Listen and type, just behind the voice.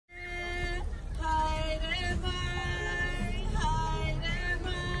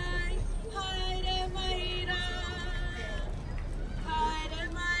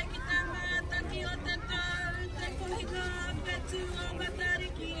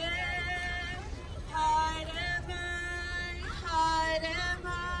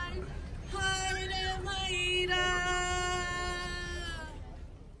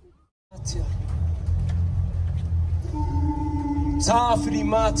Tāwhiri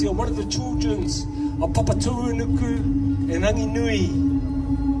Mātia, one of the children's of Papa Turunuku and Rangi Nui.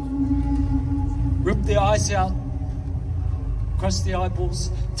 Rip their eyes out, cross their eyeballs,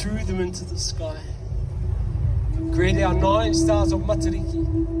 threw them into the sky. Create our 9 stars of Matariki.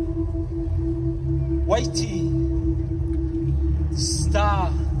 Waiti, the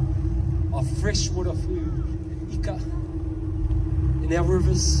star of freshwater food, ika, in our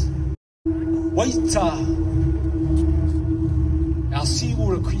rivers. Waita, our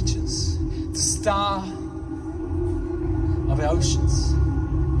seawater creatures, the star of our oceans.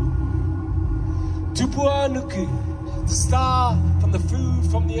 Tupuanuku, the star from the food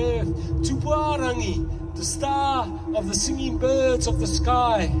from the earth. Tupuarangi, the star of the singing birds of the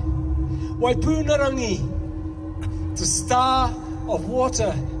sky. Waipunarangi, the star of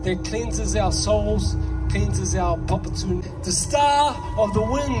water that cleanses our souls, cleanses our papatun. The star of the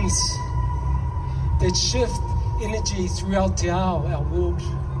winds that shift energy throughout Te Ao, our world.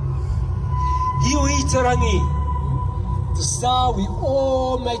 Hiuitarangi, the star we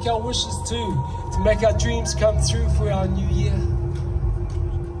all make our wishes to make our dreams come through for our new year.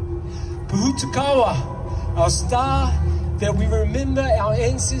 Puhutakawa, our star that we remember our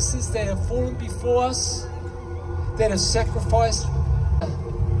ancestors that have fallen before us, that have sacrificed.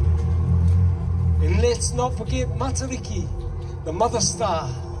 And let's not forget Matariki, the mother star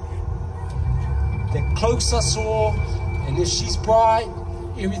that cloaks us all, and if she's bright,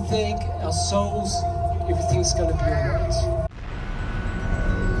 everything, our souls, everything's going to be all right.